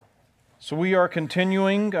So we are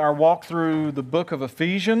continuing our walk through the book of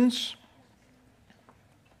Ephesians.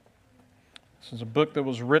 This is a book that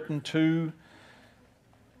was written to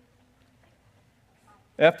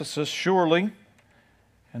Ephesus, surely,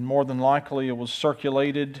 and more than likely it was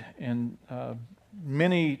circulated in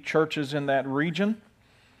many churches in that region,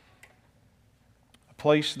 a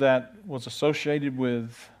place that was associated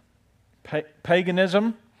with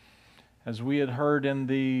paganism, as we had heard in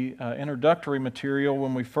the introductory material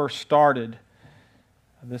when we first started.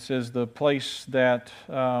 This is the place that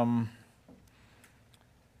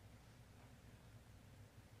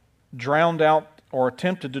drowned out or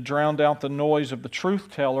attempted to drown out the noise of the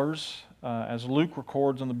truth tellers, as Luke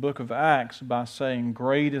records in the book of Acts, by saying,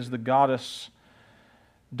 "Great is the goddess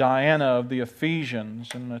Diana of the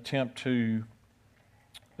Ephesians," in an attempt to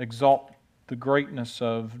exalt the greatness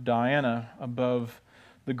of Diana above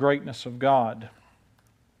the greatness of God.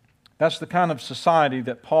 That's the kind of society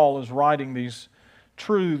that Paul is writing these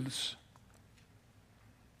truths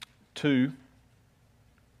to,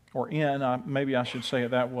 or in, maybe I should say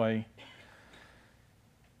it that way.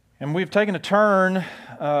 And we've taken a turn,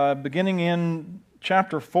 beginning in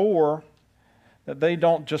chapter 4, that they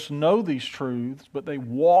don't just know these truths, but they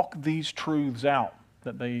walk these truths out,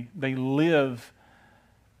 that they live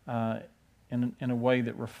in a way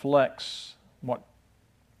that reflects what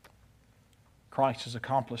Christ has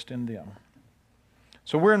accomplished in them.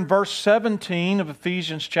 So we're in verse 17 of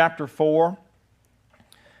Ephesians chapter 4,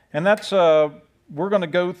 and that's we're going to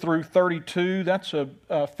go through 32. That's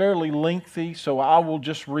a fairly lengthy, so I will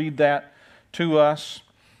just read that to us,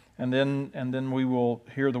 and then we will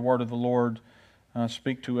hear the word of the Lord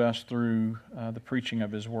speak to us through the preaching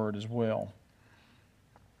of His word as well.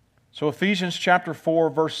 So Ephesians chapter 4,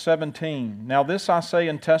 verse 17. "Now this I say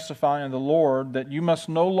and testify in the Lord, that you must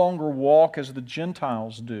no longer walk as the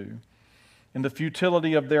Gentiles do, in the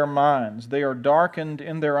futility of their minds. They are darkened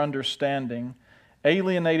in their understanding,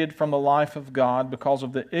 alienated from the life of God because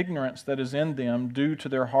of the ignorance that is in them due to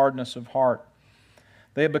their hardness of heart.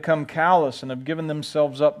 They have become callous and have given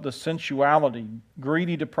themselves up to sensuality,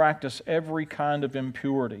 greedy to practice every kind of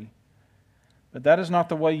impurity. But that is not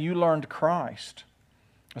the way you learned Christ,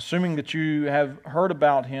 assuming that you have heard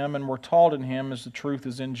about Him and were taught in Him as the truth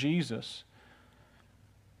is in Jesus.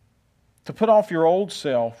 To put off your old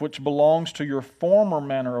self, which belongs to your former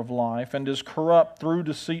manner of life and is corrupt through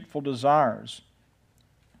deceitful desires,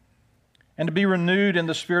 and to be renewed in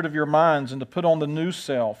the spirit of your minds, and to put on the new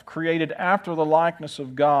self, created after the likeness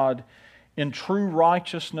of God in true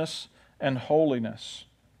righteousness and holiness.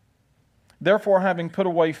 Therefore, having put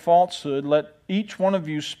away falsehood, let each one of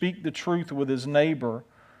you speak the truth with his neighbor,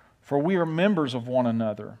 for we are members of one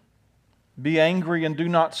another. Be angry and do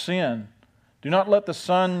not sin. Do not let the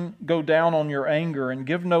sun go down on your anger, and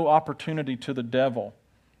give no opportunity to the devil.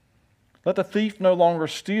 Let the thief no longer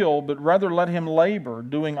steal, but rather let him labor,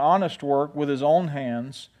 doing honest work with his own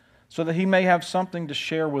hands, so that he may have something to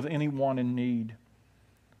share with anyone in need.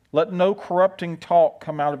 Let no corrupting talk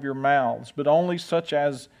come out of your mouths, but only such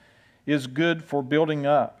as is good for building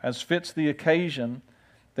up, as fits the occasion,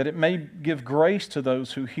 that it may give grace to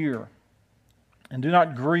those who hear. And do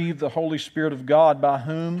not grieve the Holy Spirit of God, by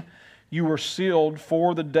whom you were sealed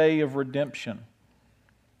for the day of redemption.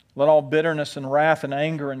 Let all bitterness and wrath and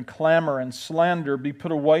anger and clamor and slander be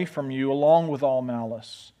put away from you, along with all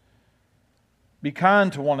malice. Be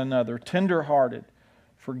kind to one another, tender-hearted,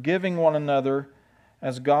 forgiving one another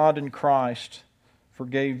as God in Christ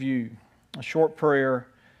forgave you." A short prayer.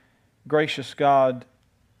 Gracious God,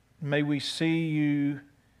 may we see You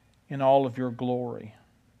in all of Your glory.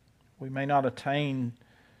 We may not attain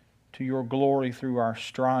to Your glory through our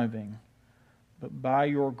striving, but by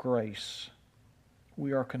Your grace,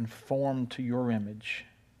 we are conformed to Your image.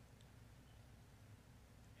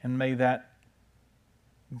 And may that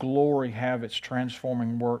glory have its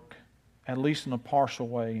transforming work, at least in a partial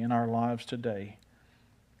way, in our lives today.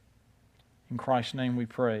 In Christ's name we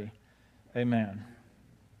pray. Amen.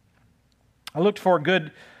 I looked for a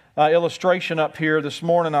good illustration up here this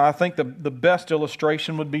morning. I think the best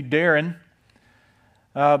illustration would be Darren,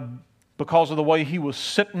 because of the way he was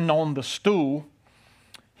sitting on the stool.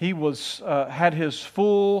 He had his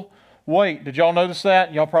full weight. Did y'all notice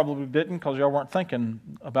that? Y'all probably didn't, because y'all weren't thinking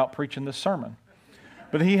about preaching this sermon.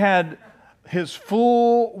 But he had his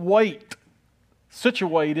full weight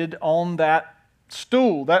situated on that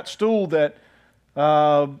stool that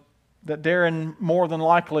Darren more than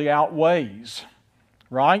likely outweighs,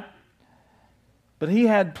 right? But he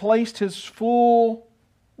had placed his full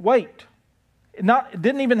weight.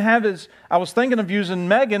 Didn't even have his. I was thinking of using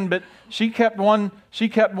Megan, but she kept one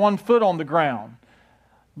foot on the ground.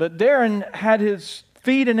 But Darren had his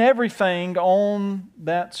feet and everything on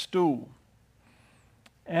that stool.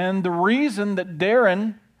 And the reason that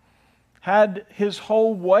Darren had his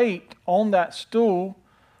whole weight on that stool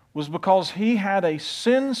was because he had a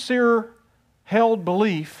sincere held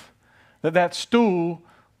belief that that stool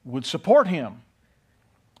would support him,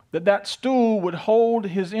 that that stool would hold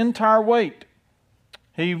his entire weight.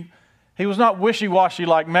 He was not wishy-washy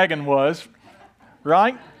like Megan was,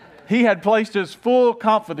 right? He had placed his full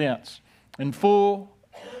confidence and full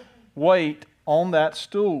weight on that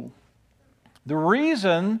stool. The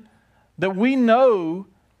reason that we know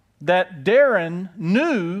that Darren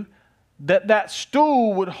knew that that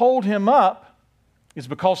stool would hold him up is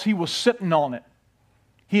because he was sitting on it.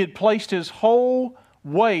 He had placed his whole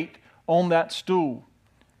weight on that stool.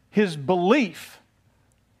 His belief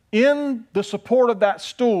in the support of that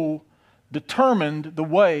stool determined the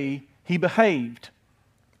way he behaved.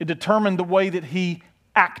 It determined the way that he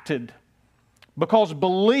acted. Because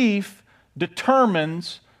belief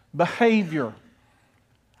determines behavior.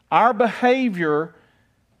 Our behavior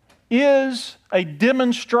is a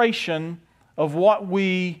demonstration of what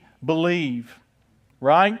we believe,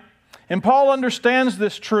 right? And Paul understands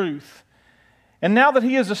this truth. And now that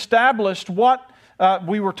he has established what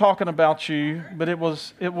we were talking about you, but it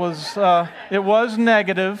was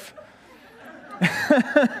negative.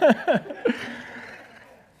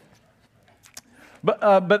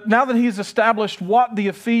 But now that he's established what the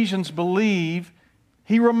Ephesians believe,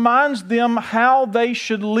 he reminds them how they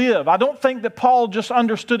should live. I don't think that Paul just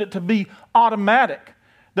understood it to be automatic.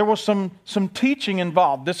 There was some teaching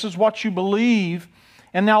involved. This is what you believe,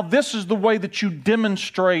 and now this is the way that you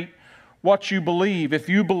demonstrate what you believe. If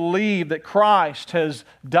you believe that Christ has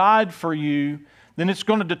died for you, then it's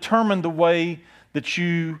going to determine the way that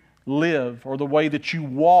you live, or the way that you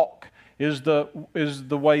walk is the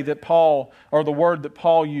way that Paul, or the word that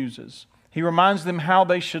Paul uses. He reminds them how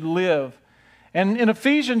they should live. And in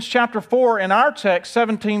Ephesians chapter 4, in our text,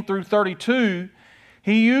 17 through 32,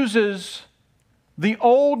 he uses the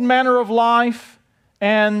old manner of life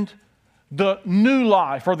and the new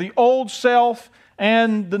life, or the old self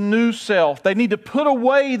and the new self. They need to put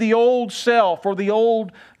away the old self, or the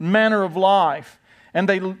old manner of life, and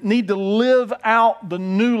they need to live out the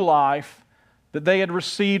new life that they had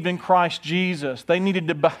received in Christ Jesus. They needed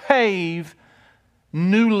to behave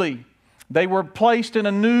newly. They were placed in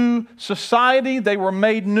a new society. They were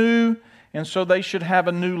made new, and so they should have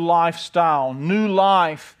a new lifestyle. New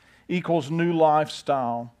life equals new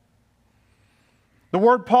lifestyle. The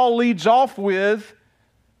word Paul leads off with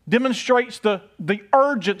demonstrates the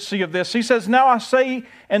urgency of this. He says, "Now I say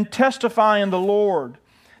and testify in the Lord."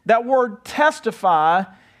 That word testify,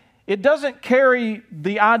 it doesn't carry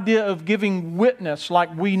the idea of giving witness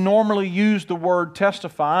like we normally use the word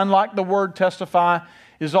testify, and like the word testify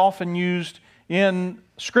is often used in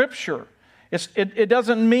Scripture. It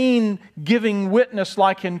doesn't mean giving witness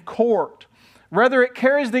like in court. Rather, it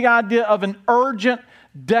carries the idea of an urgent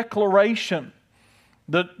declaration.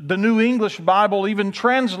 The New English Bible even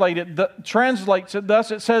translates it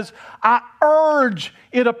thus. It says, "I urge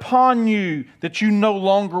it upon you that you no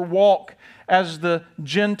longer walk as the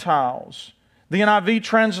Gentiles." The NIV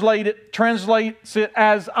translates it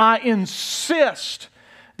as, "I insist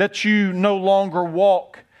that you no longer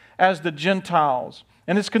walk as the Gentiles."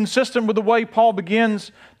 And it's consistent with the way Paul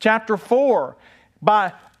begins chapter 4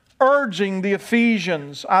 by urging the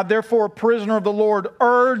Ephesians. "I therefore, a prisoner of the Lord,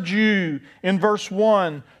 urge you," in verse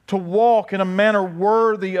 1, "to walk in a manner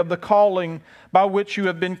worthy of the calling by which you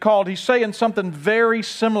have been called." He's saying something very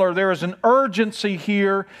similar. There is an urgency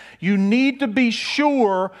here. You need to be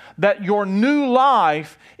sure that your new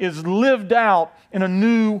life is lived out in a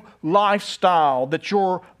new lifestyle, that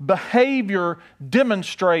your behavior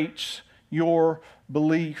demonstrates your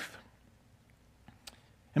belief.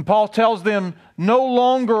 And Paul tells them, no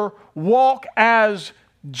longer walk as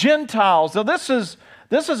Gentiles. Now this is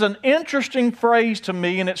an interesting phrase to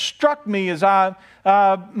me, and it struck me as I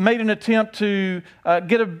made an attempt to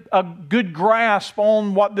get a good grasp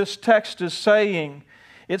on what this text is saying.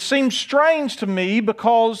 It seems strange to me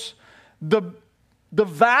because the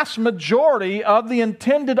vast majority of the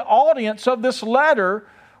intended audience of this letter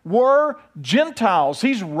were Gentiles.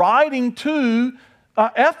 He's writing to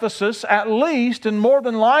Ephesus at least, and more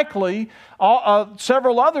than likely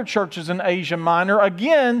several other churches in Asia Minor.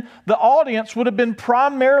 Again, the audience would have been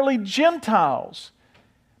primarily Gentiles.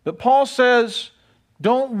 But Paul says,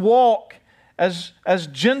 don't walk as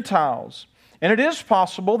Gentiles. And it is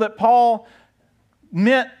possible that Paul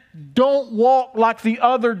meant don't walk like the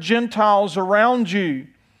other Gentiles around you.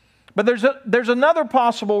 But there's another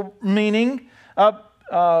possible meaning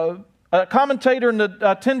A commentator in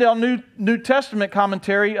the Tyndale New Testament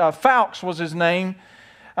commentary, Fawkes was his name,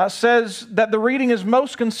 says that the reading is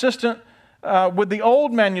most consistent with the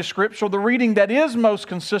old manuscripts, or the reading that is most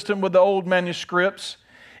consistent with the old manuscripts,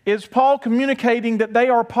 is Paul communicating that they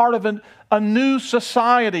are part of a new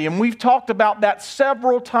society. And we've talked about that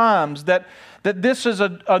several times, that this is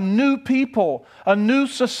a new people, a new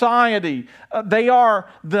society. They are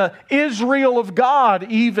the Israel of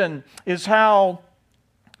God, even, is how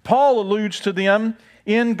Paul alludes to them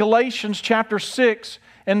in Galatians chapter 6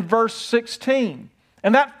 and verse 16.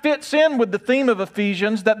 And that fits in with the theme of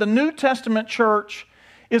Ephesians, that the New Testament church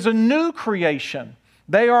is a new creation.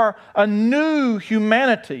 They are a new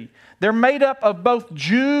humanity. They're made up of both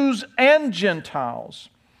Jews and Gentiles.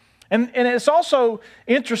 And it's also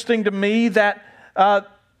interesting to me that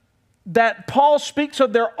Paul speaks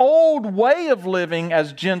of their old way of living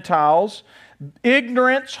as Gentiles,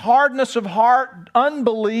 ignorance, hardness of heart,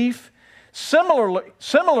 unbelief,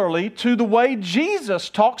 similarly to the way Jesus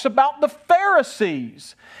talks about the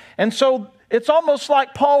Pharisees. And so it's almost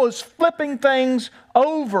like Paul is flipping things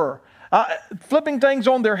over, flipping things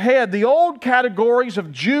on their head. The old categories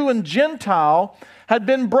of Jew and Gentile had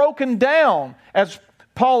been broken down, as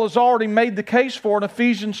Paul has already made the case for in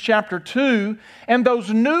Ephesians chapter 2, and those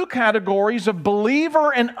new categories of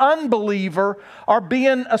believer and unbeliever are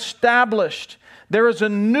being established. There is a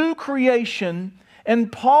new creation,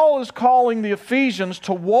 and Paul is calling the Ephesians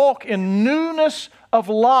to walk in newness of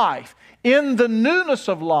life, in the newness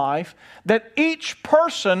of life that each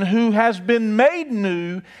person who has been made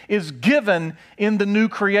new is given in the new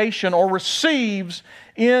creation, or receives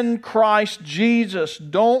in Christ Jesus.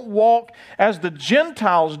 Don't walk as the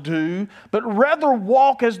Gentiles do, but rather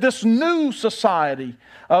walk as this new society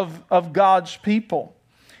of God's people.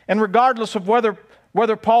 And regardless of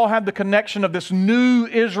whether Paul had the connection of this new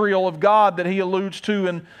Israel of God that he alludes to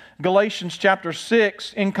in Galatians chapter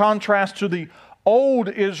 6, in contrast to the old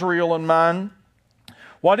Israel in mind,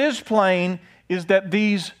 what is plain is that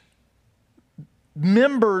these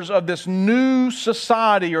members of this new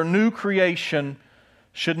society or new creation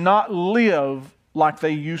should not live like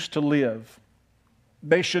they used to live.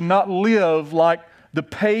 They should not live like the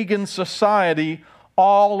pagan society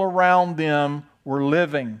all around them were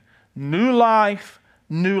living. New life,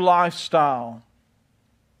 new lifestyle.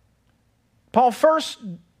 Paul first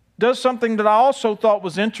does something that I also thought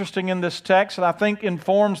was interesting in this text, and I think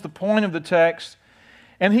informs the point of the text.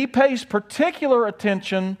 And he pays particular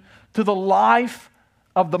attention to the life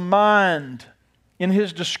of the mind in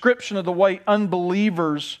his description of the way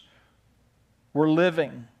unbelievers were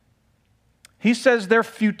living. He says their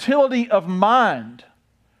futility of mind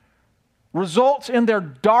results in their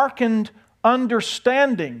darkened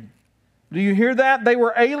understanding. Do you hear that? They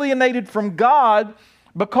were alienated from God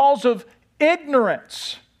because of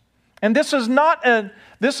ignorance. And this is not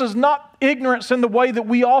ignorance in the way that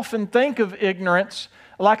we often think of ignorance,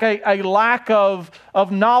 like a lack of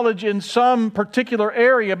knowledge in some particular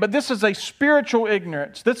area, but this is a spiritual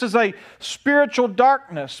ignorance. This is a spiritual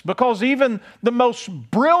darkness, because even the most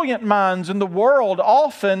brilliant minds in the world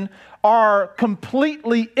often are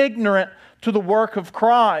completely ignorant to the work of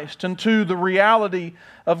Christ and to the reality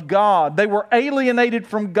of God. They were alienated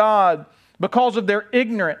from God because of their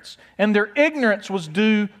ignorance, and their ignorance was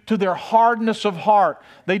due to their hardness of heart.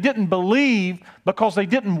 They didn't believe because they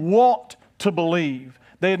didn't want to believe.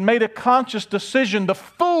 They had made a conscious decision. The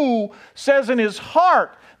fool says in his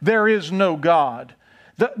heart, there is no God.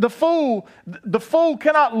 The fool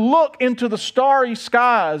cannot look into the starry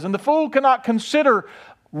skies, and the fool cannot consider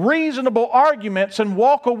reasonable arguments and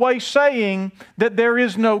walk away saying that there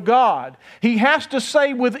is no God. He has to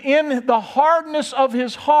say within the hardness of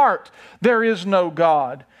his heart, there is no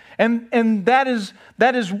God. And that is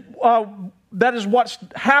what's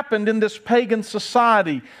happened in this pagan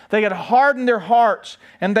society. They had hardened their hearts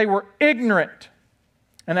and they were ignorant.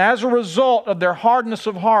 And as a result of their hardness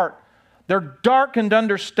of heart, their darkened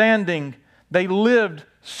understanding, they lived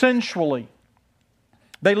sensually.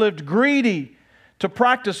 They lived greedy to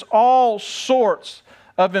practice all sorts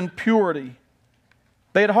of impurity.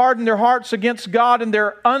 They had hardened their hearts against God, and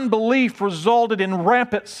their unbelief resulted in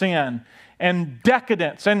rampant sin and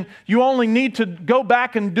decadence. And you only need to go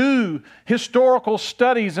back and do historical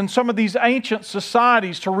studies in some of these ancient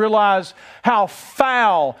societies to realize how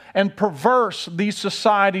foul and perverse these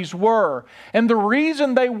societies were. And the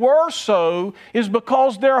reason they were so is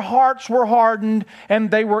because their hearts were hardened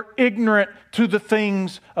and they were ignorant to the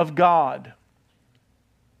things of God.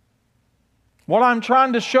 What I'm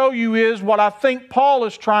trying to show you is what I think Paul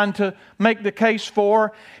is trying to make the case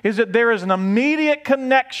for, is that there is an immediate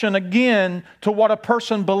connection again to what a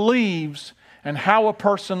person believes and how a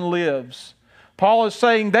person lives. Paul is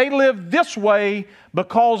saying they live this way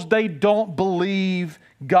because they don't believe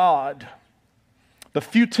God. The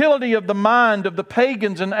futility of the mind of the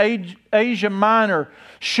pagans in Asia Minor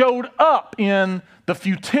showed up in the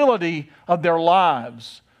futility of their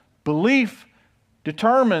lives. Belief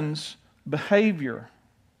determines behavior.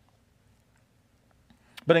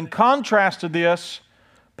 But in contrast to this,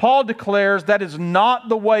 Paul declares that is not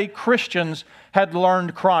the way Christians had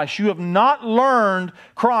learned Christ. You have not learned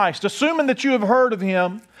Christ, assuming that you have heard of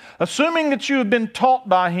Him, assuming that you have been taught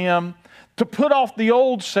by Him to put off the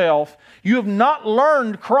old self. You have not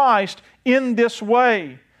learned Christ in this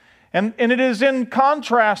way. And it is in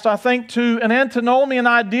contrast, I think, to an antinomian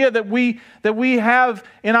idea that we have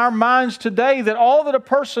in our minds today, that all that a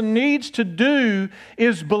person needs to do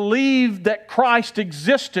is believe that Christ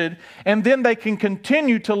existed, and then they can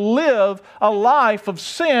continue to live a life of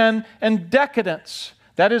sin and decadence.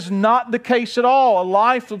 That is not the case at all. A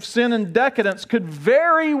life of sin and decadence could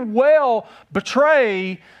very well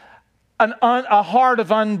betray a heart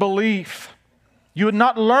of unbelief. You would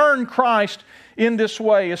not learn Christ in this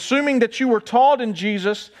way. Assuming that you were taught in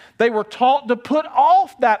Jesus, they were taught to put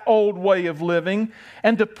off that old way of living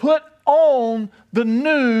and to put on the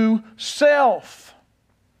new self.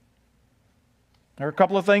 There are a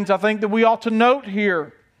couple of things I think that we ought to note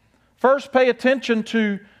here. First, pay attention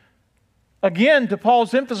to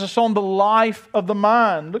Paul's emphasis on the life of the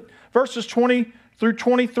mind. Look, verses 20 through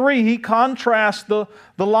 23, he contrasts the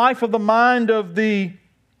life of the mind of the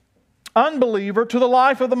unbeliever to the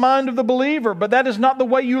life of the mind of the believer. But that is not the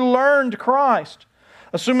way you learned Christ.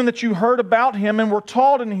 Assuming that you heard about Him and were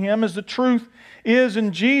taught in Him as the truth is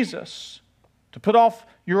in Jesus. To put off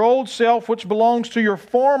your old self, which belongs to your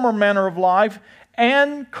former manner of life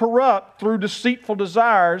and corrupt through deceitful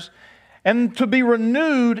desires, and to be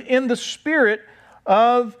renewed in the spirit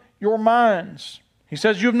of your minds. He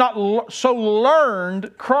says you have not so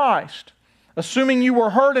learned Christ. Assuming you were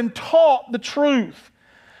heard and taught the truth.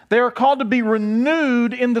 They are called to be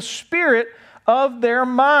renewed in the spirit of their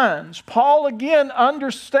minds. Paul again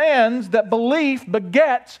understands that belief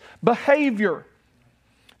begets behavior.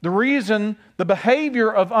 The reason the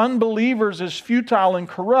behavior of unbelievers is futile and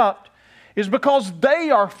corrupt is because they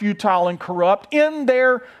are futile and corrupt in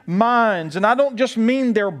their minds. And I don't just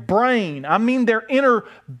mean their brain. I mean their inner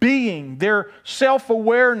being, their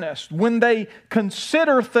self-awareness. When they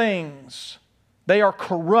consider things, they are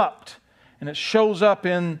corrupt. And it shows up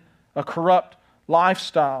in a corrupt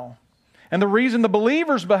lifestyle. And the reason the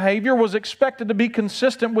believer's behavior was expected to be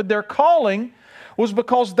consistent with their calling was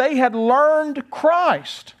because they had learned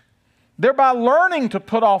Christ, thereby learning to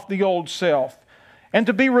put off the old self and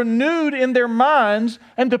to be renewed in their minds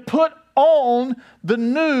and to put on the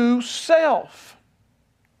new self.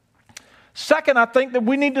 Second, I think that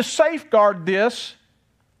we need to safeguard this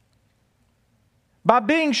by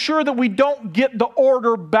being sure that we don't get the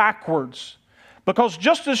order backwards. Because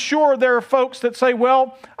just as sure there are folks that say,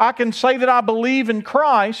 well, I can say that I believe in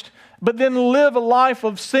Christ, but then live a life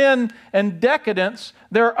of sin and decadence.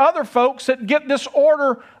 There are other folks that get this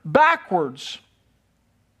order backwards.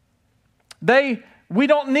 We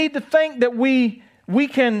don't need to think that we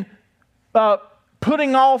can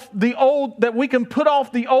put off the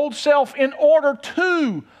old self in order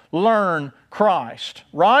to learn Christ,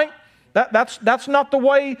 right? That's not the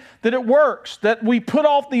way that it works, that we put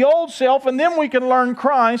off the old self and then we can learn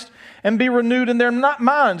Christ and be renewed in their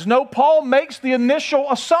minds. No, Paul makes the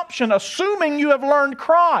initial assumption, assuming you have learned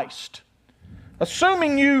Christ.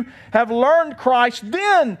 Assuming you have learned Christ,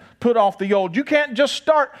 then put off the old. You can't just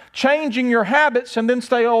start changing your habits and then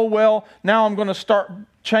say, oh, well, now I'm going to start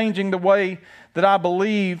changing the way that I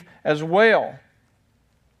believe as well.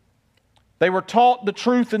 They were taught the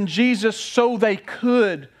truth in Jesus so they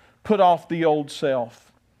could put off the old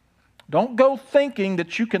self. Don't go thinking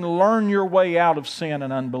that you can learn your way out of sin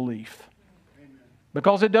and unbelief.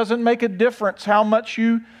 Because it doesn't make a difference how much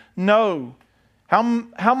you know, how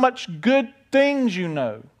much good things you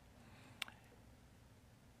know.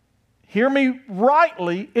 Hear me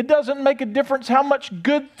rightly, it doesn't make a difference how much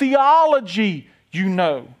good theology you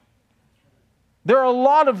know. There are a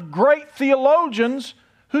lot of great theologians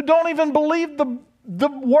who don't even believe the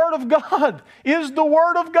Word of God is the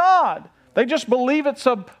Word of God. They just believe it's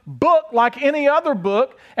a book like any other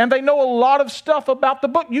book, and they know a lot of stuff about the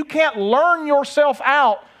book. You can't learn yourself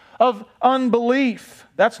out of unbelief.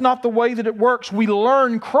 That's not the way that it works. We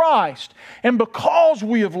learn Christ, and because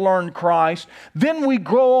we have learned Christ, then we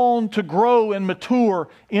go on to grow and mature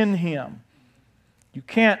in Him. You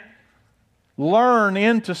can't learn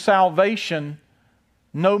into salvation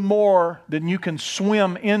no more than you can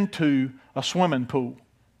swim into a swimming pool,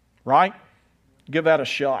 right? give that a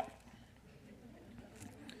shot.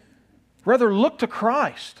 Rather, look to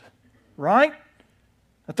Christ, right?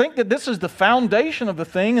 I think that this is the foundation of the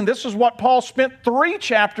thing, and this is what Paul spent 3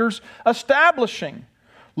 chapters establishing.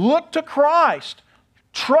 Look to Christ.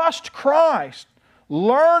 Trust Christ.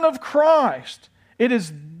 Learn of Christ. It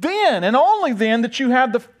is then and only then that you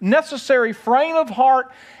have the necessary frame of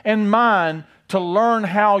heart and mind to learn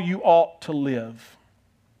how you ought to live.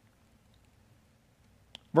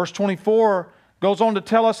 Verse 24 goes on to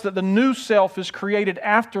tell us that the new self is created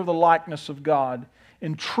after the likeness of God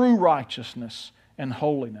in true righteousness and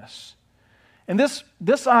holiness. And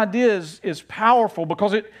this idea is powerful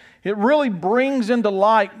because it really brings into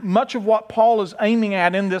light much of what Paul is aiming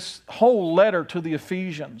at in this whole letter to the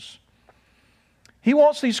Ephesians. He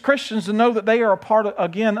wants these Christians to know that they are a part,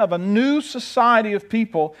 again, of a new society of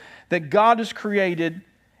people that God has created,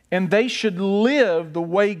 and they should live the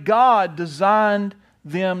way God designed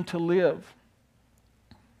them to live.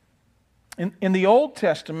 In the Old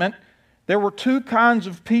Testament, there were 2 kinds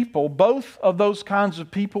of people. Both of those kinds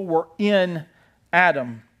of people were in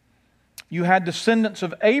Adam. You had descendants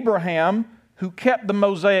of Abraham who kept the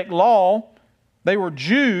Mosaic law. They were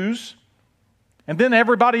Jews. And then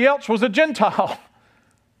everybody else was a Gentile.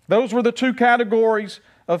 Those were the 2 categories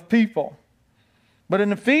of people. But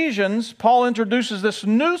in Ephesians, Paul introduces this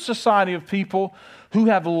new society of people who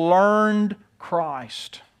have learned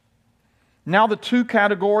Christ. Now the 2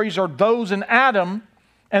 categories are those in Adam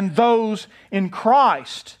and those in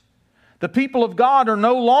Christ. The people of God are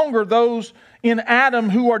no longer those in Adam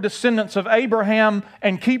who are descendants of Abraham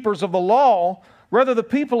and keepers of the law. Rather, the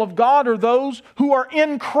people of God are those who are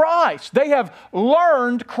in Christ. They have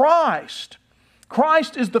learned Christ.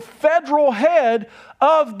 Christ is the federal head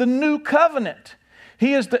of the new covenant.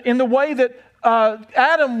 He is in the way that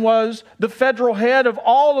Adam was the federal head of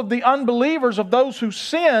all of the unbelievers, of those who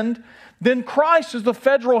sinned, then Christ is the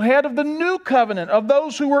federal head of the new covenant, of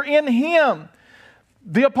those who are in Him.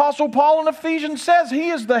 The Apostle Paul in Ephesians says He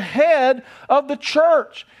is the head of the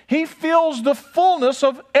church. He fills the fullness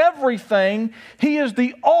of everything. He is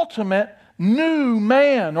the ultimate new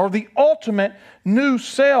man, or the ultimate new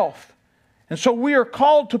self. And so we are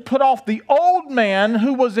called to put off the old man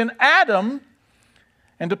who was in Adam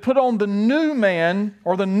and to put on the new man,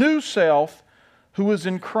 or the new self, who is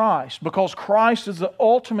in Christ, because Christ is the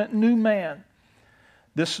ultimate new man.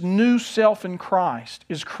 This new self in Christ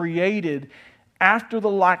is created after the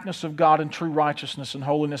likeness of God in true righteousness and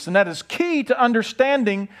holiness. And that is key to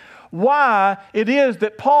understanding why it is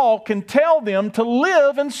that Paul can tell them to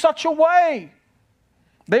live in such a way.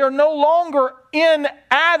 They are no longer in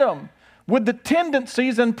Adam with the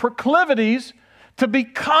tendencies and proclivities to be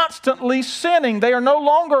constantly sinning. They are no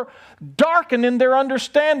longer darkened in their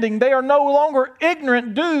understanding. They are no longer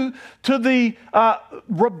ignorant due to the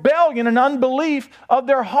rebellion and unbelief of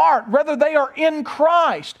their heart. Rather, they are in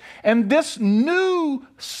Christ. And this new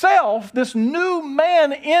self, this new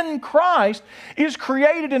man in Christ, is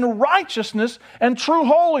created in righteousness and true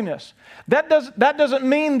holiness. That doesn't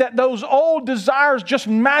mean that those old desires just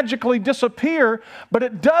magically disappear, but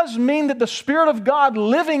it does mean that the Spirit of God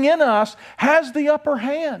living in us has the upper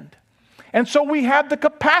hand. And so we have the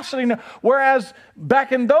capacity. Whereas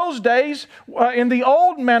back in those days, in the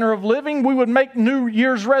old manner of living, we would make New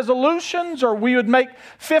Year's resolutions, or we would make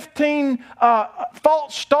 15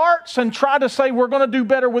 false starts and try to say we're going to do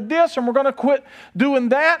better with this and we're going to quit doing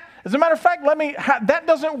that. As a matter of fact, that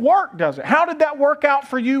doesn't work, does it? How did that work out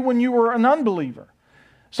for you when you were an unbeliever?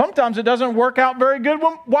 Sometimes it doesn't work out very good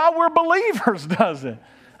while we're believers, does it?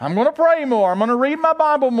 I'm going to pray more. I'm going to read my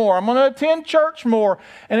Bible more. I'm going to attend church more.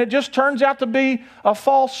 And it just turns out to be a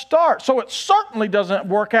false start. So it certainly doesn't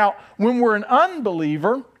work out when we're an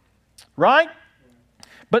unbeliever, right?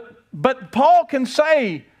 But Paul can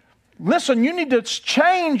say, listen, you need to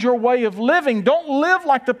change your way of living. Don't live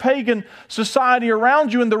like the pagan society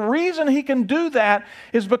around you. And the reason he can do that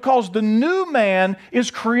is because the new man is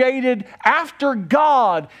created after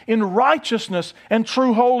God in righteousness and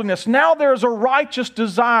true holiness. Now there is a righteous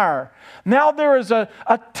desire. Now there is a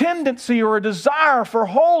tendency or a desire for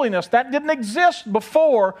holiness. That didn't exist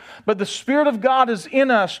before, but the Spirit of God is in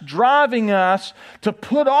us, driving us to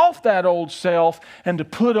put off that old self and to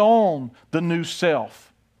put on the new self.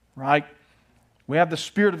 Right? We have the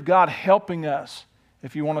Spirit of God helping us,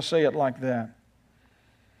 if you want to say it like that.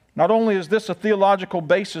 Not only is this a theological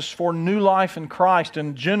basis for new life in Christ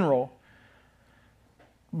in general,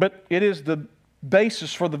 but it is the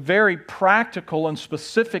basis for the very practical and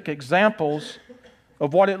specific examples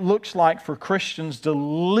of what it looks like for Christians to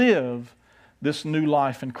live this new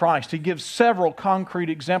life in Christ. He gives several concrete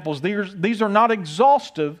examples. These are not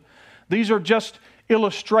exhaustive. These are just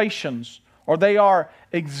illustrations or they are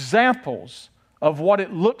examples of what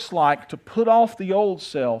it looks like to put off the old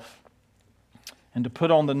self and to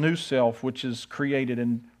put on the new self, which is created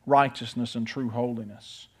in righteousness and true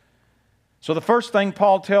holiness. So the first thing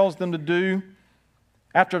Paul tells them to do,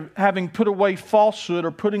 after having put away falsehood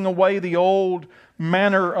or putting away the old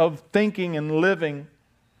manner of thinking and living,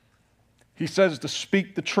 he says to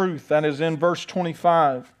speak the truth. That is in verse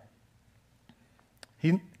 25.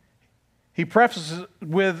 He prefaces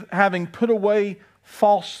with having put away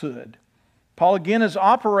falsehood. Paul again is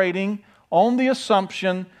operating on the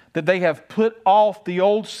assumption that they have put off the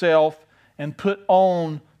old self and put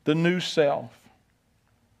on the new self.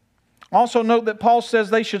 Also note that Paul says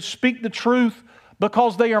they should speak the truth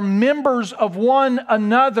because they are members of one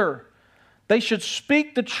another. They should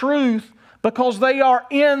speak the truth because they are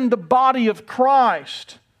in the body of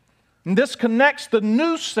Christ. And this connects the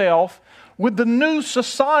new self with the new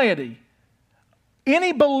society.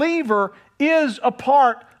 Any believer is a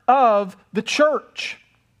part of the church.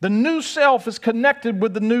 The new self is connected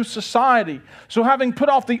with the new society. So having put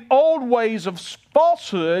off the old ways of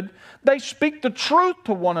falsehood, they speak the truth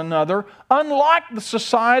to one another, unlike the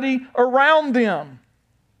society around them.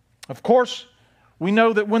 Of course, we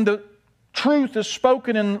know that when the truth is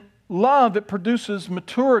spoken in love, it produces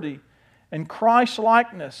maturity and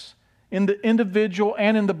Christ-likeness in the individual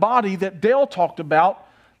and in the body that Dale talked about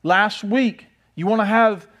last week. You want to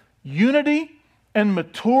have unity and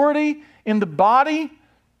maturity in the body?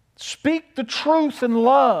 Speak the truth in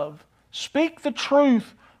love. Speak the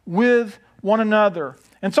truth with one another.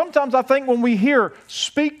 And sometimes I think when we hear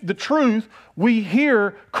speak the truth, we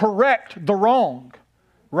hear correct the wrong.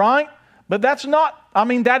 Right? But that's not,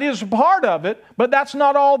 that is part of it, but that's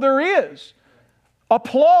not all there is.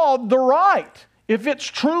 Applaud the right. If it's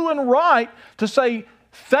true and right to say,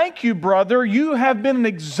 thank you, brother, you have been an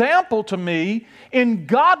example to me in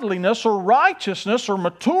godliness or righteousness or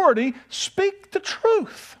maturity, speak the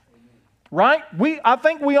truth. Right? I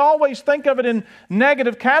think we always think of it in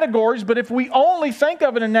negative categories, but if we only think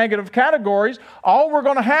of it in negative categories, all we're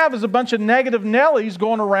going to have is a bunch of negative Nellies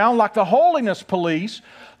going around like the holiness police,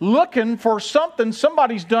 looking for something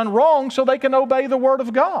somebody's done wrong so they can obey the Word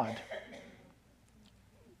of God.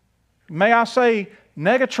 May I say,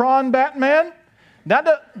 Negatron Batman?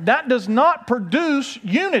 That does not produce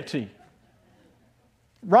unity.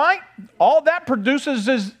 Right? All that produces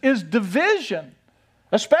is division.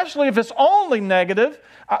 Especially if it's only negative.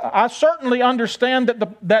 I certainly understand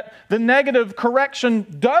that the negative correction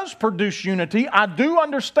does produce unity. I do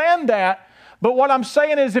understand that. But what I'm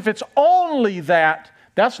saying is if it's only that,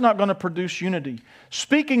 that's not going to produce unity.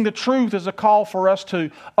 Speaking the truth is a call for us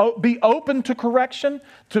to be open to correction,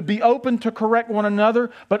 to be open to correct one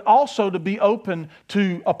another, but also to be open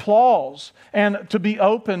to applause and to be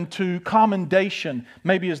open to commendation,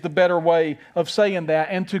 maybe is the better way of saying that,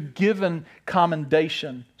 and to given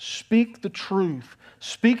commendation. Speak the truth.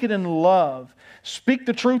 Speak it in love. Speak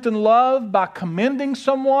the truth in love by commending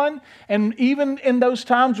someone, and even in those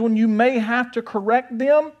times when you may have to correct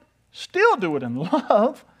them, still do it in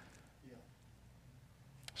love.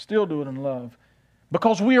 Still do it in love.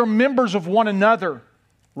 Because we are members of one another,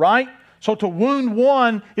 right? So to wound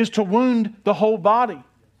one is to wound the whole body.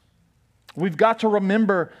 We've got to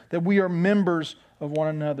remember that we are members of one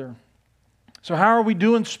another. So how are we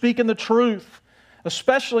doing speaking the truth?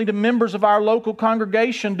 Especially to members of our local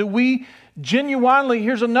congregation. Do we genuinely,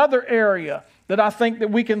 here's another area that I think that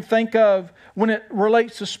we can think of when it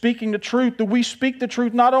relates to speaking the truth. Do we speak the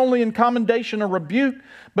truth not only in commendation or rebuke,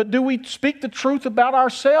 but do we speak the truth about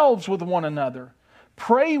ourselves with one another?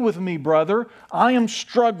 Pray with me, brother. I am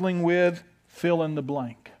struggling with fill in the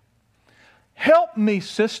blank. Help me,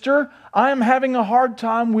 sister. I am having a hard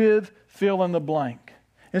time with fill in the blank.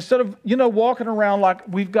 Instead of, walking around like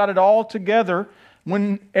we've got it all together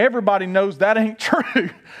when everybody knows that ain't true,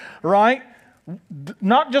 right?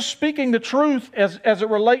 Not just speaking the truth as it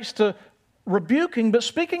relates to rebuking, but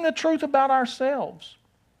speaking the truth about ourselves.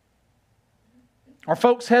 Are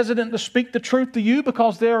folks hesitant to speak the truth to you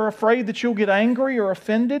because they're afraid that you'll get angry or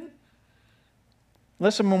offended?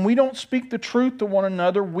 Listen, when we don't speak the truth to one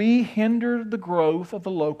another, we hinder the growth of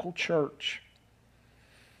the local church.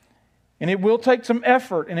 And it will take some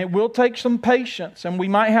effort, and it will take some patience, and we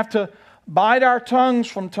might have to bite our tongues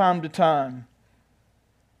from time to time.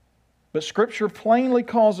 But Scripture plainly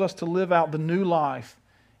calls us to live out the new life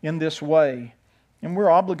in this way, and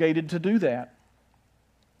we're obligated to do that.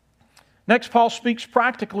 Next, Paul speaks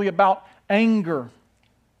practically about anger.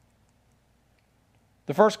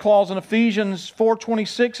 The first clause in Ephesians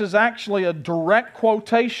 4:26 is actually a direct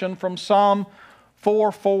quotation from Psalm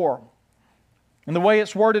 4:4. And the way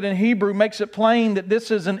it's worded in Hebrew makes it plain that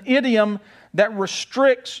this is an idiom that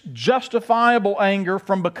restricts justifiable anger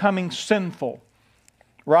from becoming sinful.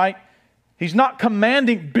 Right? He's not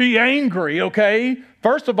commanding, be angry, okay?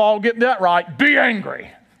 First of all, get that right, be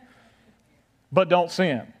angry. But don't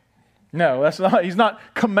sin. No, that's not. He's not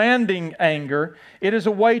commanding anger. It is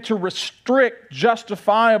a way to restrict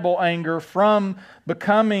justifiable anger from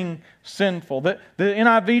becoming sinful. The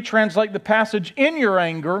NIV translate the passage, in your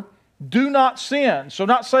anger, do not sin. So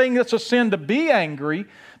not saying it's a sin to be angry,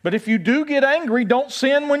 but if you do get angry, don't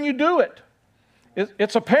sin when you do it.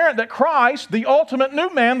 It's apparent that Christ, the ultimate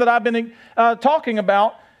new man that I've been talking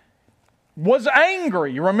about, was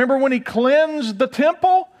angry. You remember when He cleansed the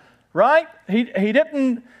temple, right? He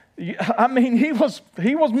didn't. I mean, he was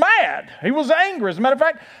mad. He was angry. As a matter of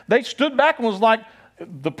fact, they stood back and was like,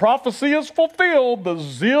 the prophecy is fulfilled. The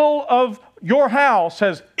zeal of your house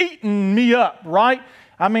has eaten me up, right?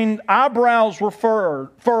 I mean, eyebrows were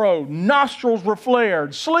furrowed, nostrils were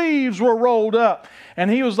flared, sleeves were rolled up.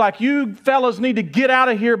 And he was like, you fellas need to get out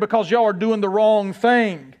of here because y'all are doing the wrong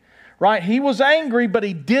thing, right? He was angry, but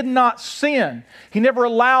he did not sin. He never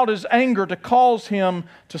allowed his anger to cause him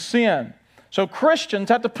to sin. So Christians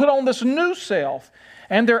have to put on this new self,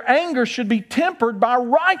 and their anger should be tempered by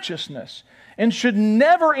righteousness and should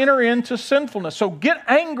never enter into sinfulness. So get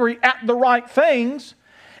angry at the right things,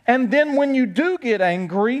 and then when you do get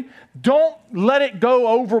angry, don't let it go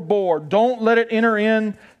overboard. Don't let it enter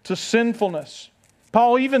into sinfulness.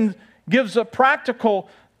 Paul even gives a practical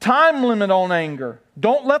time limit on anger.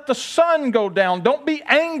 Don't let the sun go down. Don't be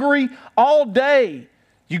angry all day.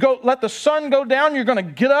 Let the sun go down, you're going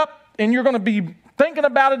to get up and you're going to be thinking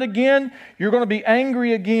about it again. You're going to be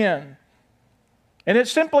angry again. And it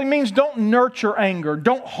simply means don't nurture anger.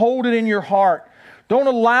 Don't hold it in your heart. Don't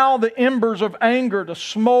allow the embers of anger to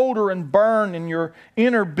smolder and burn in your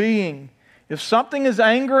inner being. If something is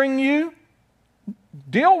angering you,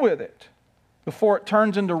 deal with it before it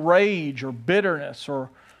turns into rage or bitterness or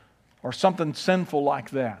something sinful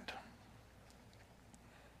like that.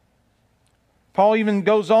 Paul even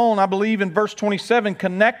goes on, I believe, in verse 27,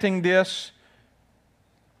 connecting this.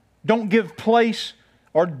 Don't give place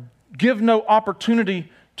or give no opportunity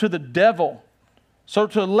to the devil. So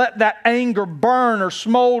to let that anger burn or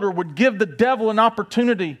smolder would give the devil an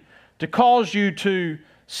opportunity to cause you to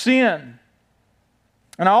sin.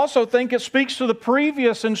 And I also think it speaks to the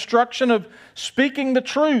previous instruction of speaking the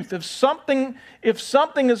truth. If something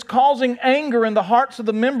is causing anger in the hearts of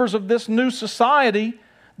the members of this new society,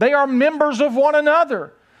 they are members of one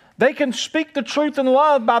another. They can speak the truth in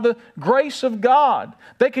love by the grace of God.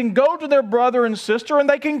 They can go to their brother and sister and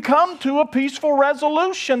they can come to a peaceful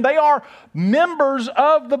resolution. They are members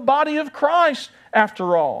of the body of Christ,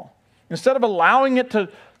 after all. Instead of allowing it to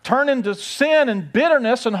turn into sin and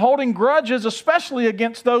bitterness and holding grudges, especially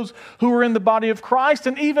against those who are in the body of Christ,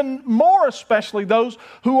 and even more especially those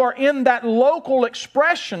who are in that local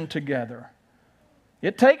expression together.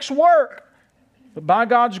 It takes work. But by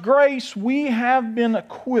God's grace, we have been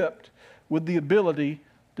equipped with the ability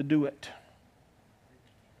to do it.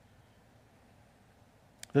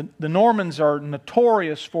 The Normans are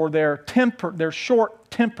notorious for their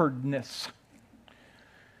short-temperedness.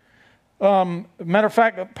 Matter of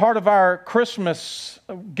fact, part of our Christmas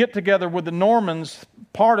get-together with the Normans,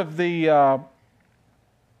 part of the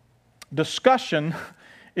discussion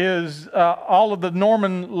is all of the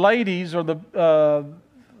Norman ladies or the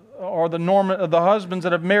husbands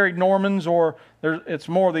that have married Normans, or it's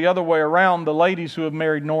more the other way around, the ladies who have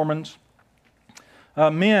married Normans.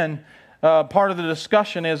 Men, part of the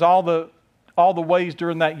discussion is all the ways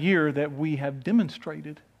during that year that we have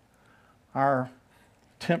demonstrated our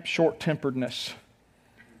short-temperedness.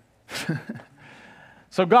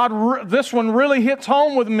 So God, this one really hits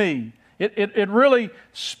home with me. It really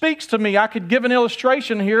speaks to me. I could give an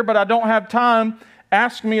illustration here, but I don't have time.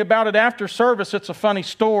 Ask me about it after service. It's a funny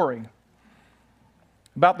story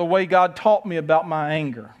about the way God taught me about my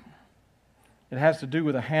anger. It has to do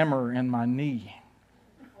with a hammer in my knee.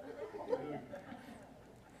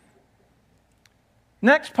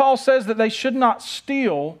 Next, Paul says that they should not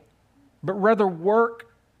steal, but rather work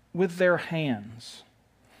with their hands.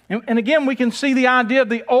 And again, we can see the idea of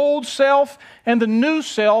the old self and the new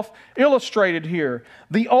self illustrated here.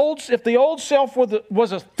 If the old self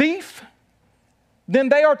was a thief, then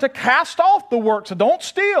they are to cast off the works. Don't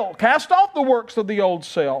steal. Cast off the works of the old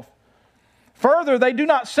self. Further, they do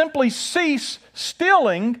not simply cease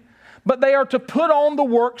stealing, but they are to put on the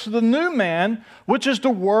works of the new man, which is to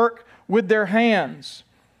work with their hands.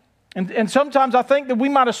 And sometimes I think that we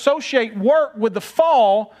might associate work with the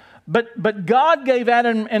fall, But God gave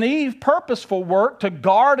Adam and Eve purposeful work to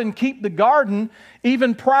guard and keep the garden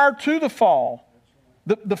even prior to the fall.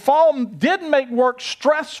 The fall did make work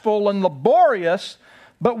stressful and laborious,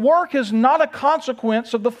 but work is not a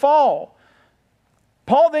consequence of the fall.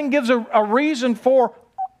 Paul then gives a reason for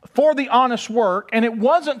the honest work, and it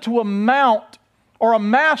wasn't to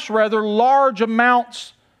amass large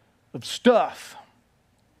amounts of stuff.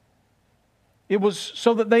 It was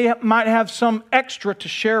so that they might have some extra to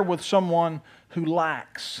share with someone who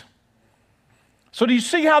lacks. So do you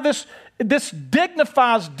see how this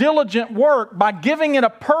dignifies diligent work by giving it a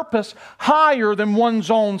purpose higher than one's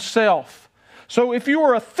own self? So if you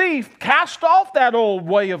were a thief, cast off that old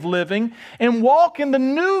way of living and walk in the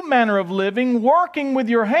new manner of living, working with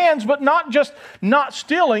your hands, but not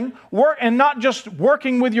stealing, and not just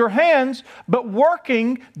working with your hands, but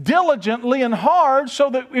working diligently and hard so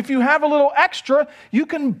that if you have a little extra, you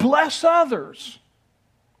can bless others.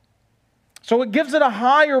 So it gives it a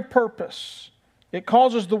higher purpose. It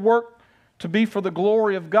causes the work to be for the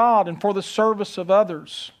glory of God and for the service of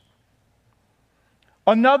others.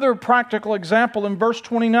 Another practical example in verse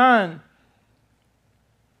 29.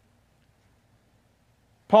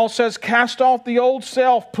 Paul says, cast off the old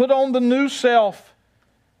self, put on the new self,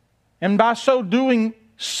 and by so doing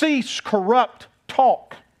cease corrupt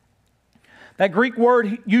talk. That Greek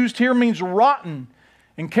word used here means rotten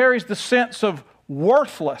and carries the sense of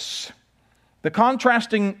worthless. The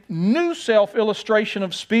contrasting new self illustration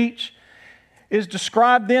of speech is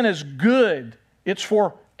described then as good. It's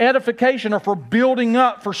for edification or for building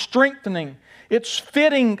up, for strengthening. It's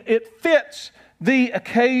fitting, it fits the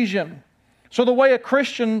occasion. So the way a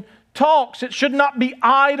Christian talks, it should not be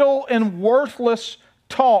idle and worthless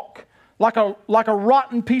talk, like a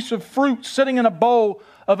rotten piece of fruit sitting in a bowl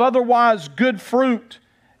of otherwise good fruit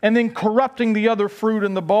and then corrupting the other fruit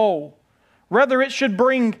in the bowl. Rather, it should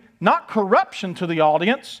bring not corruption to the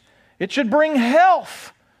audience, it should bring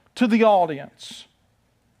health to the audience.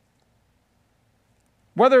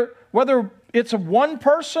 Whether it's one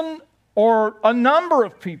person or a number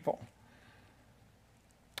of people.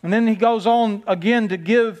 And then he goes on again to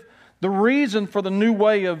give the reason for the new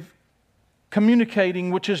way of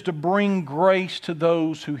communicating, which is to bring grace to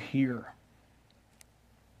those who hear.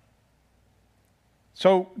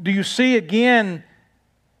 So do you see again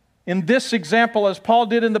in this example, as Paul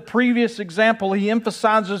did in the previous example, he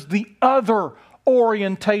emphasizes the other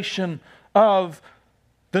orientation of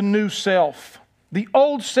the new self. The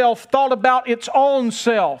old self thought about its own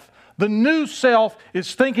self. The new self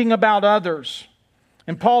is thinking about others.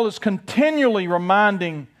 And Paul is continually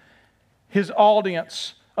reminding his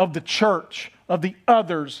audience of the church, of the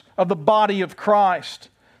others, of the body of Christ.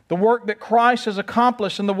 The work that Christ has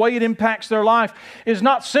accomplished and the way it impacts their life is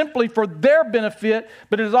not simply for their benefit,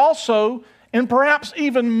 but it is also, and perhaps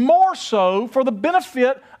even more so, for the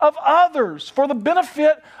benefit of others, for the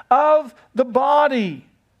benefit of the body.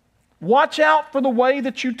 Watch out for the way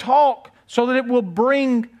that you talk so that it will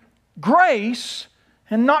bring grace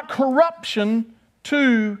and not corruption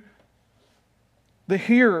to the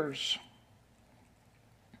hearers.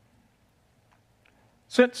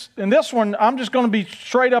 In this one, I'm just going to be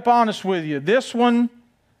straight up honest with you. This one,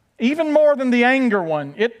 even more than the anger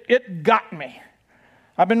one, it got me.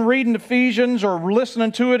 I've been reading Ephesians or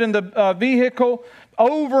listening to it in the vehicle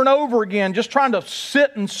over and over again, just trying to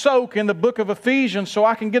sit and soak in the book of Ephesians so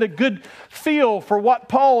I can get a good feel for what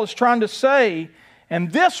Paul is trying to say.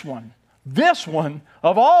 And this one,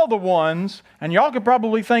 of all the ones, and y'all could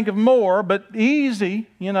probably think of more, but easy,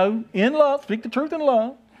 in love, speak the truth in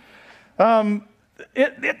love.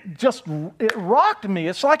 It rocked me.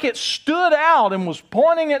 It's like it stood out and was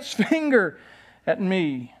pointing its finger at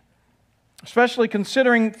me. Especially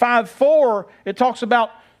considering 5:4, it talks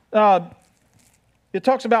about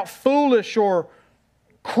foolish or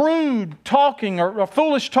crude talking, or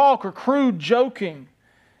foolish talk or crude joking.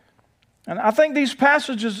 And I think these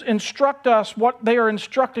passages instruct us, what they are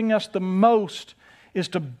instructing us the most is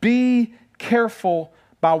to be careful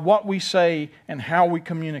by what we say and how we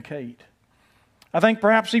communicate. I think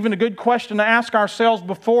perhaps even a good question to ask ourselves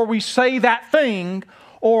before we say that thing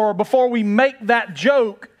or before we make that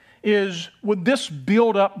joke is, would this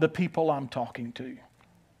build up the people I'm talking to?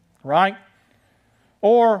 Right?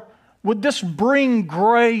 Or would this bring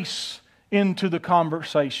grace into the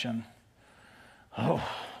conversation? Oh.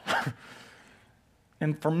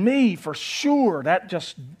 And for me, for sure, that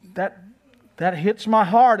hits my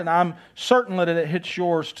heart, and I'm certain that it hits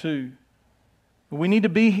yours too. We need to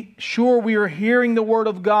be sure we are hearing the Word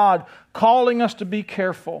of God calling us to be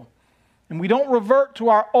careful. And we don't revert to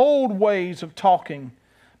our old ways of talking,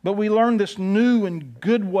 but we learn this new and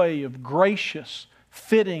good way of gracious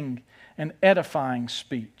fitting, and edifying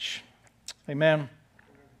speech. Amen.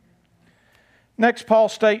 Next,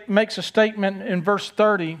 Paul makes a statement in verse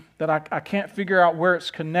 30 that I can't figure out where it's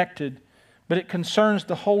connected, but it concerns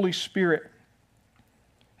the Holy Spirit.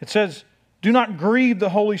 It says, "Do not grieve the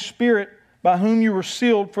Holy Spirit by whom you were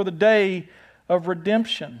sealed for the day of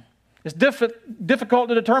redemption." It's difficult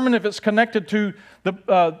to determine if it's connected to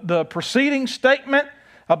the preceding statement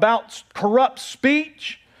about corrupt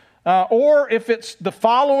speech, or if it's the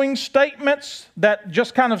following statements that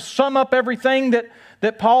just kind of sum up everything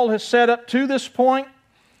that Paul has said up to this point.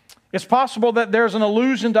 It's possible that there's an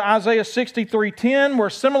allusion to Isaiah 63:10, where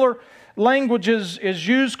similar language is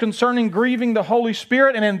used concerning grieving the Holy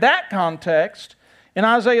Spirit. And in that context, in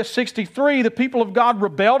Isaiah 63, the people of God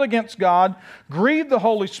rebelled against God, grieved the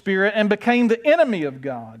Holy Spirit, and became the enemy of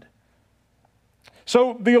God.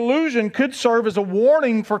 So the allusion could serve as a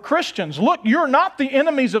warning for Christians. Look, you're not the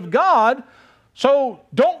enemies of God, so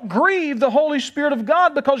don't grieve the Holy Spirit of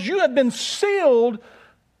God, because you have been sealed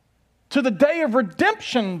to the day of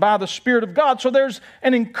redemption by the Spirit of God. So there's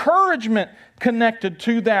an encouragement connected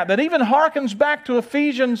to that even harkens back to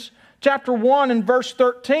Ephesians chapter 1 and verse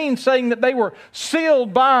 13, saying that they were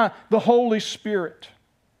sealed by the Holy Spirit.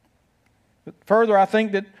 But further, I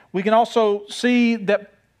think that we can also see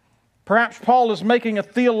that perhaps Paul is making a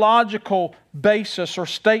theological basis or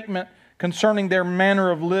statement concerning their manner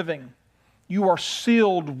of living. You are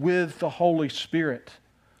sealed with the Holy Spirit.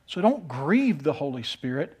 So don't grieve the Holy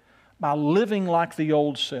Spirit by living like the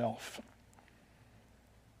old self.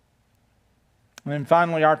 And then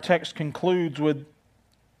finally, our text concludes with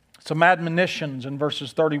some admonitions in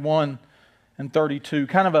verses 31 and 32,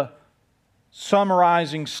 kind of a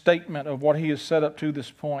summarizing statement of what he has said up to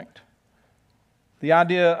this point. The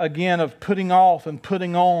idea, again, of putting off and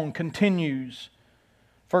putting on continues.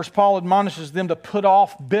 First, Paul admonishes them to put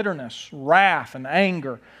off bitterness, wrath, and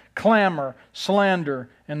anger, clamor, slander,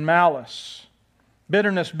 and malice.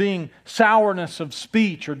 Bitterness being sourness of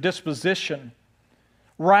speech or disposition.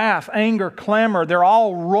 Wrath, anger, clamor, they're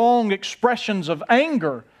all wrong expressions of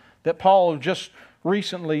anger that Paul just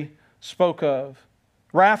recently spoke of.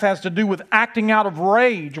 Wrath has to do with acting out of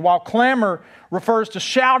rage, while clamor refers to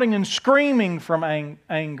shouting and screaming from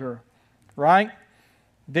anger. Right?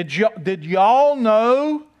 Did y'all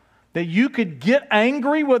know that you could get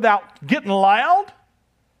angry without getting loud?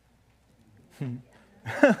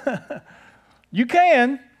 You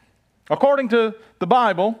can, according to the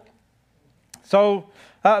Bible. So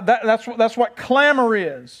that's what clamor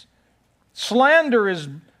is. Slander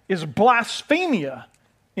is blasphemia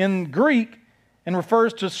in Greek, and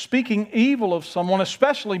refers to speaking evil of someone,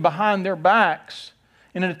 especially behind their backs,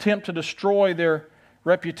 in an attempt to destroy their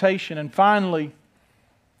reputation. And finally,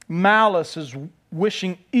 malice is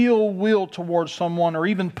wishing ill will towards someone, or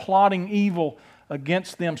even plotting evil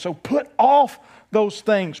against them. So put off those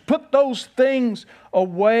things. Put those things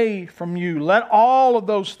away from you. Let all of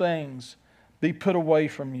those things be put away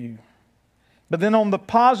from you. But then on the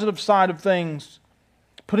positive side of things,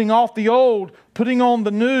 putting off the old, putting on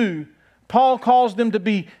the new, Paul calls them to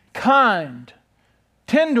be kind,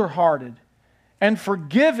 tender-hearted, and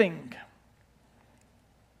forgiving.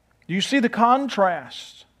 Do you see the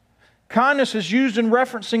contrast? Kindness is used in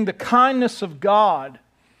referencing the kindness of God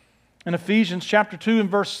in Ephesians chapter 2 and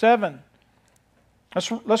verse 7.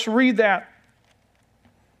 Let's read that.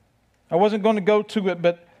 I wasn't going to go to it,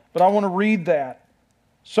 but I want to read that.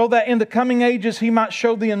 So that in the coming ages He might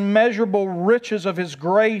show the immeasurable riches of His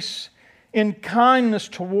grace in kindness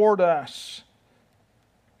toward us.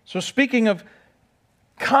 So speaking of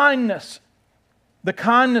kindness, the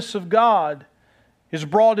kindness of God is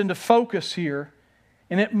brought into focus here.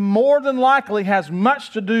 And it more than likely has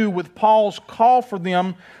much to do with Paul's call for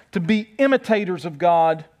them to be imitators of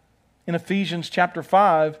God in Ephesians chapter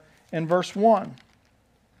 5 and verse 1.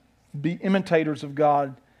 Be imitators of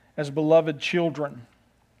God as beloved children.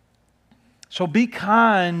 So be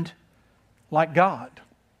kind like God.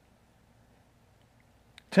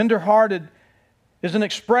 Tender-hearted is an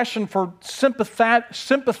expression for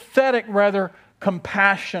sympathetic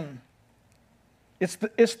compassion. It's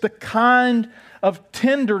the kind of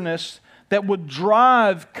tenderness that would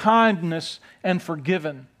drive kindness and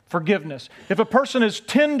forgiveness. If a person is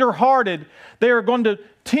tender-hearted, they are going to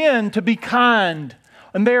tend to be kind,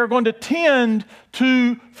 and they are going to tend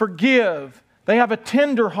to forgive. They have a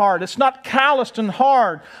tender heart. It's not calloused and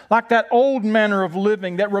hard like that old manner of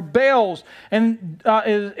living that rebels and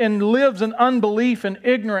lives in unbelief and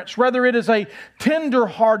ignorance. Rather, it is a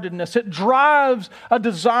tender-heartedness. It drives a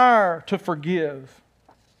desire to forgive.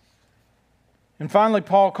 And finally,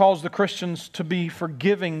 Paul calls the Christians to be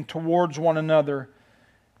forgiving towards one another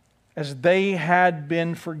as they had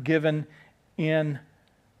been forgiven in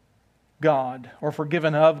God, or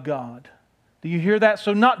forgiven of God. Do you hear that?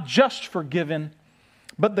 So not just forgiven,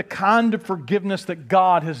 but the kind of forgiveness that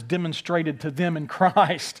God has demonstrated to them in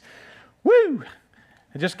Christ. Woo!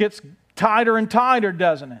 It just gets tighter and tighter,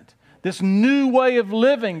 doesn't it? This new way of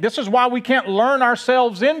living. This is why we can't learn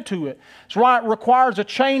ourselves into it. It's why it requires a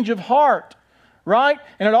change of heart, right?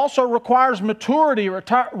 And it also requires maturity.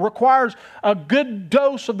 It requires a good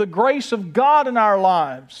dose of the grace of God in our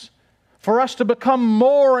lives for us to become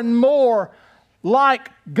more and more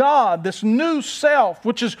like God, this new self,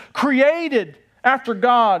 which is created after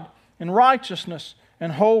God in righteousness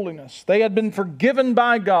and holiness. They had been forgiven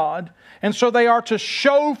by God, and so they are to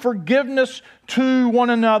show forgiveness to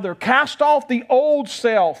one another. Cast off the old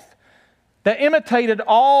self that imitated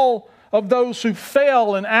all of those who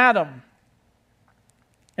fell in Adam,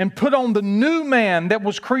 and put on the new man that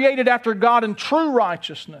was created after God in true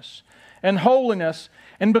righteousness and holiness,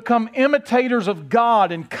 and become imitators of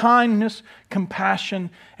God in kindness,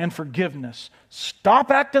 compassion, and forgiveness.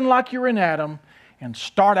 Stop acting like you're in Adam and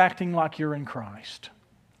start acting like you're in Christ.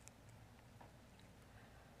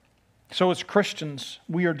 So as Christians,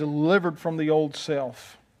 we are delivered from the old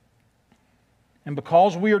self. And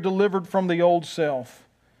because we are delivered from the old self,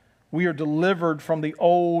 we are delivered from the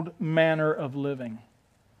old manner of living.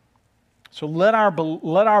 So let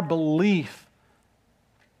our belief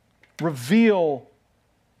reveal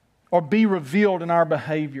or be revealed in our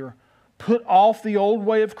behavior. Put off the old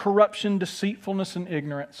way of corruption, deceitfulness, and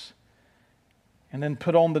ignorance, and then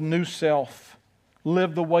put on the new self.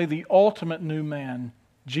 Live the way the ultimate new man,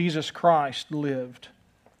 Jesus Christ, lived.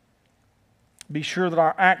 Be sure that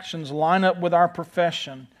our actions line up with our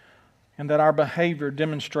profession and that our behavior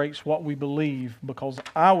demonstrates what we believe, because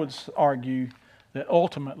I would argue that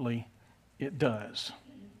ultimately it does.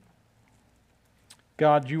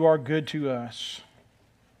 God, you are good to us.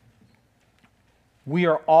 We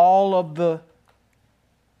are all of the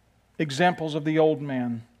examples of the old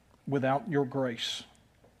man without your grace.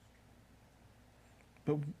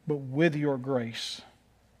 But with your grace,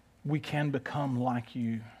 we can become like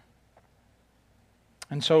you.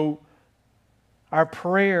 And so our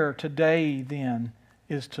prayer today then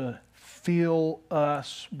is to fill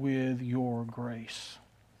us with your grace,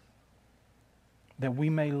 that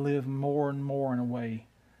we may live more and more in a way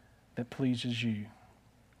that pleases you.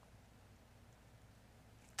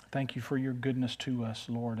 Thank you for your goodness to us,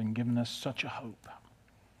 Lord, and giving us such a hope.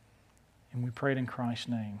 And we pray it in Christ's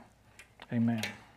name. Amen.